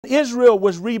Israel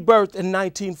was rebirthed in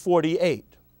 1948.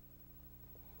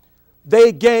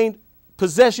 They gained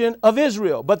possession of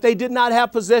Israel, but they did not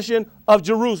have possession of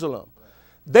Jerusalem.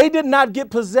 They did not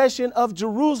get possession of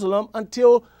Jerusalem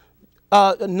until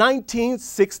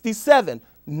 1967,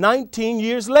 19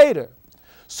 years later.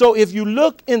 So if you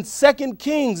look in 2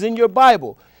 Kings in your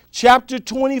Bible, chapter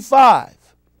 25,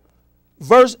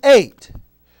 verse 8,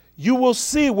 you will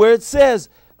see where it says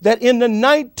that in the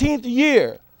 19th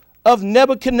year of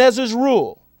Nebuchadnezzar's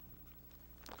rule,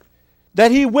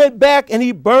 that he went back and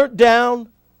he burnt down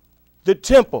the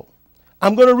temple.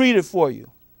 I'm going to read it for you.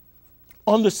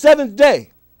 On the 7th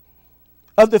day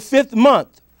of the 5th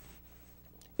month,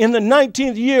 in the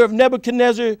 19th year of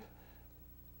Nebuchadnezzar,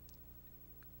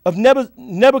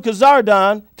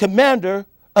 commander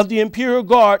of the imperial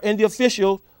guard and the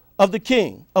official of the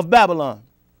king of Babylon,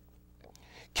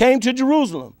 came to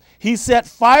Jerusalem. He set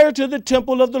fire to the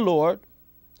temple of the Lord,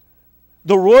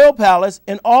 the royal palace,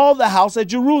 and all the house at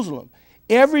Jerusalem.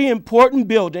 Every important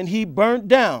building he burnt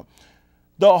down.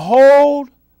 The whole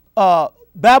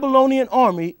Babylonian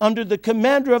army under the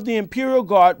commander of the imperial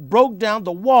guard broke down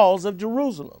the walls of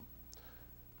Jerusalem.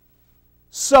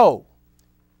 So,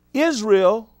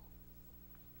 Israel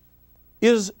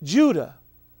is Judah,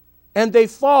 and they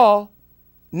fall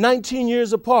 19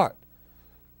 years apart.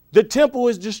 The temple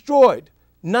is destroyed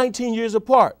 19 years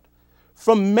apart.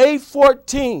 From May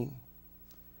 14,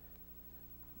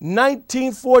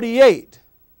 1948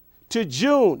 to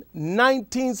June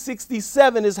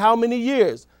 1967 is how many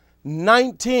years?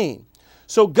 19.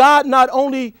 So God not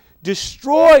only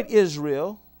destroyed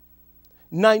Israel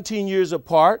 19 years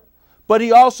apart, but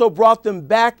he also brought them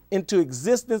back into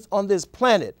existence on this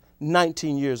planet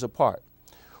 19 years apart.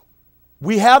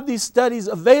 We have these studies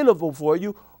available for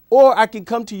you, or I can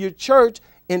come to your church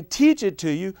and teach it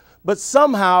to you, but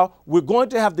somehow we're going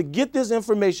to have to get this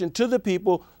information to the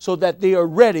people so that they are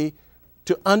ready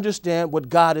to understand what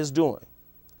God is doing.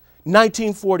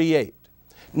 1948.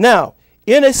 Now,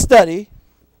 in a study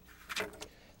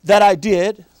that I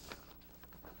did,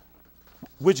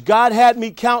 which God had me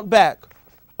count back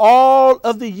all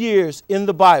of the years in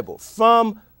the Bible,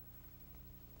 from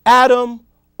Adam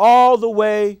all the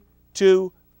way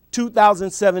to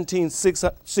 2017,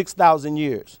 6,000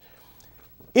 years.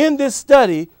 In this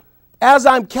study, as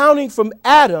I'm counting from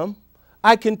Adam,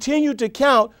 I continue to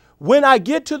count. When I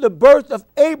get to the birth of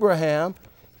Abraham,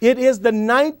 it is the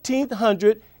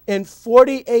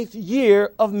 1948th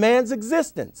year of man's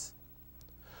existence.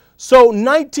 So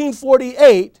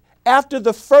 1948, after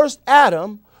the first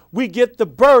Adam, we get the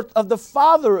birth of the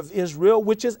father of Israel,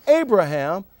 which is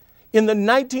Abraham, in the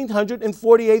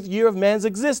 1948th year of man's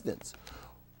existence.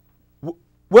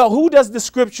 Well, who does the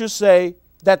scripture say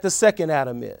that the second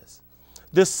Adam is?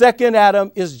 The second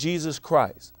Adam is Jesus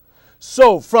Christ.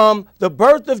 So from the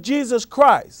birth of Jesus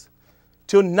Christ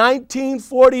to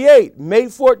 1948, May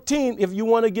 14, if you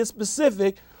want to get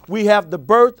specific, we have the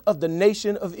birth of the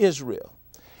nation of Israel.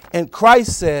 And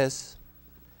Christ says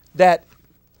that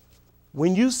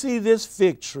when you see this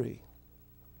fig tree,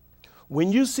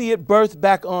 when you see it birth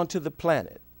back onto the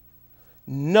planet,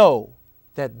 know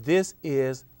that this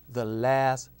is the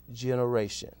last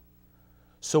generation.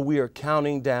 So we are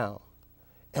counting down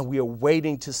and we are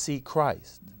waiting to see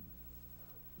Christ.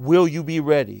 Will you be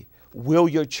ready? Will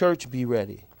your church be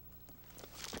ready?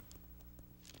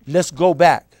 Let's go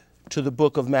back to the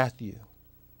book of Matthew.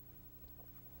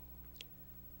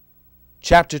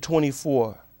 Chapter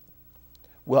 24.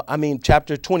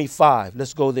 Chapter 25.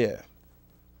 Let's go there.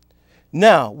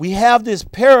 Now, we have this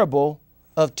parable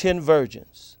of 10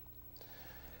 virgins.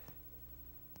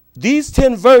 These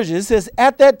 10 virgins, it says,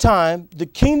 at that time, the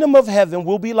kingdom of heaven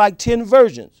will be like 10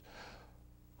 virgins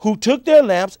who took their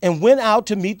lamps and went out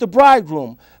to meet the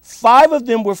bridegroom. 5 of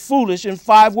them were foolish and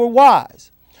 5 were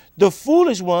wise. The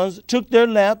foolish ones took their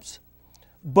lamps,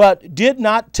 but did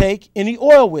not take any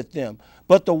oil with them.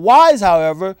 But the wise,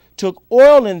 however, took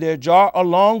oil in their jar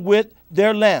along with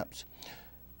their lamps.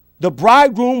 The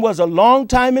bridegroom was a long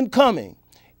time in coming,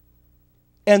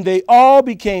 and they all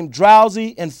became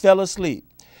drowsy and fell asleep.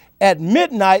 At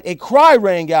midnight, a cry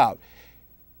rang out,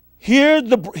 here's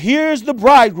the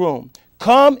bridegroom,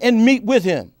 come and meet with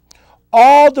him.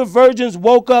 All the virgins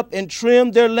woke up and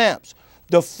trimmed their lamps.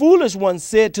 The foolish one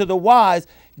said to the wise,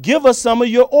 give us some of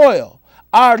your oil.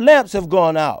 Our lamps have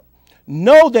gone out.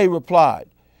 No, they replied,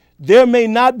 there may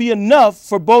not be enough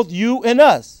for both you and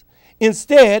us.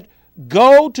 Instead,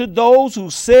 go to those who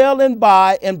sell and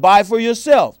buy for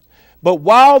yourself. But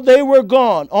while they were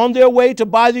gone on their way to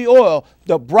buy the oil,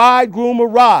 the bridegroom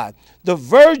arrived. The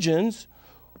virgins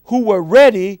who were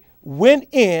ready went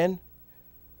in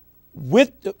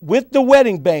with the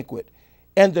wedding banquet,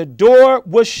 and the door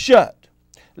was shut.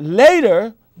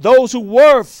 Later, those who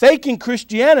were faking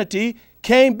Christianity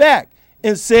came back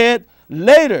and said,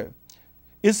 later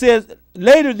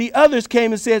the others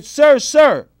came and said,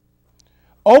 Sir,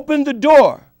 open the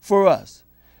door for us.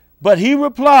 But he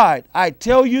replied, I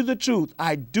tell you the truth,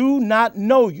 I do not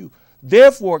know you.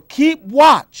 Therefore, keep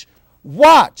watch.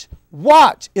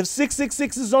 If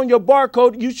 666 is on your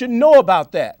barcode, you should know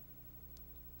about that.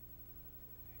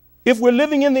 If we're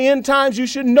living in the end times, you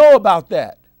should know about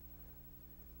that.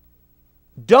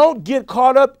 Don't get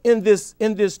caught up in this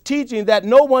teaching that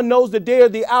no one knows the day or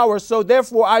the hour, so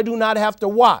therefore I do not have to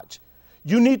watch.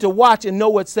 You need to watch and know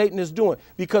what Satan is doing,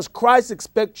 because Christ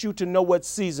expects you to know what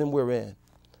season we're in.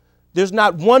 There's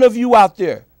not one of you out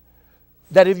there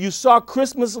that if you saw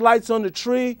Christmas lights on the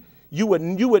tree, you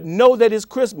would know that it's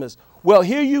Christmas. Well,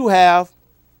 here you have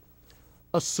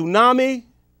a tsunami,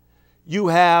 you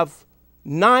have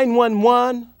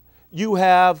 911, you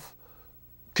have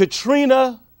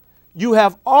Katrina, you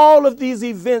have all of these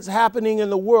events happening in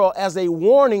the world as a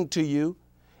warning to you,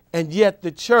 and yet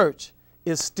the church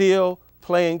is still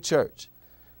playing church.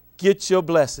 Get your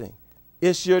blessing.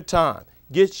 It's your time.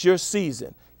 Get your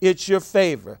season. It's your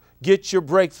favor. Get your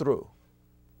breakthrough.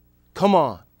 Come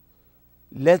on.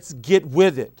 Let's get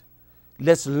with it.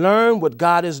 Let's learn what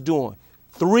God is doing.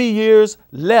 3 years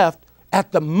left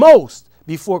at the most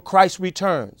before Christ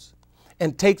returns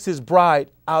and takes his bride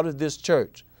out of this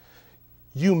church.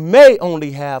 You may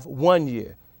only have 1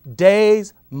 year.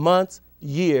 Days, months,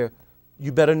 year.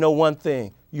 You better know one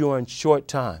thing. You're in short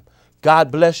time.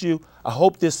 God bless you. I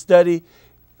hope this study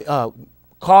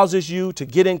causes you to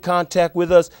get in contact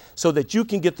with us so that you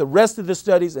can get the rest of the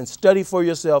studies and study for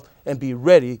yourself and be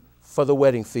ready for the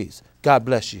wedding feast. God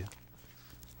bless you.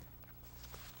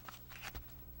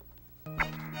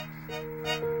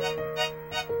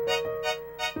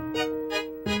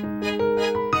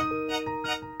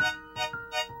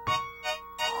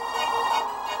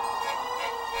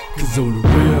 Cause on the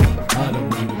real, I don't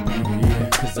wanna be here.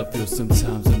 Cause I feel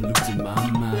sometimes I'm losing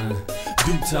my mind.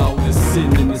 Due to all the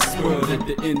sin in this world at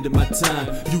the end of my time,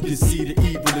 you can see the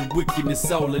evil and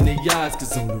wickedness all in their eyes.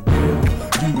 Cause on the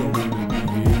real, you don't wanna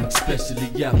be here.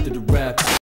 Especially after the rap.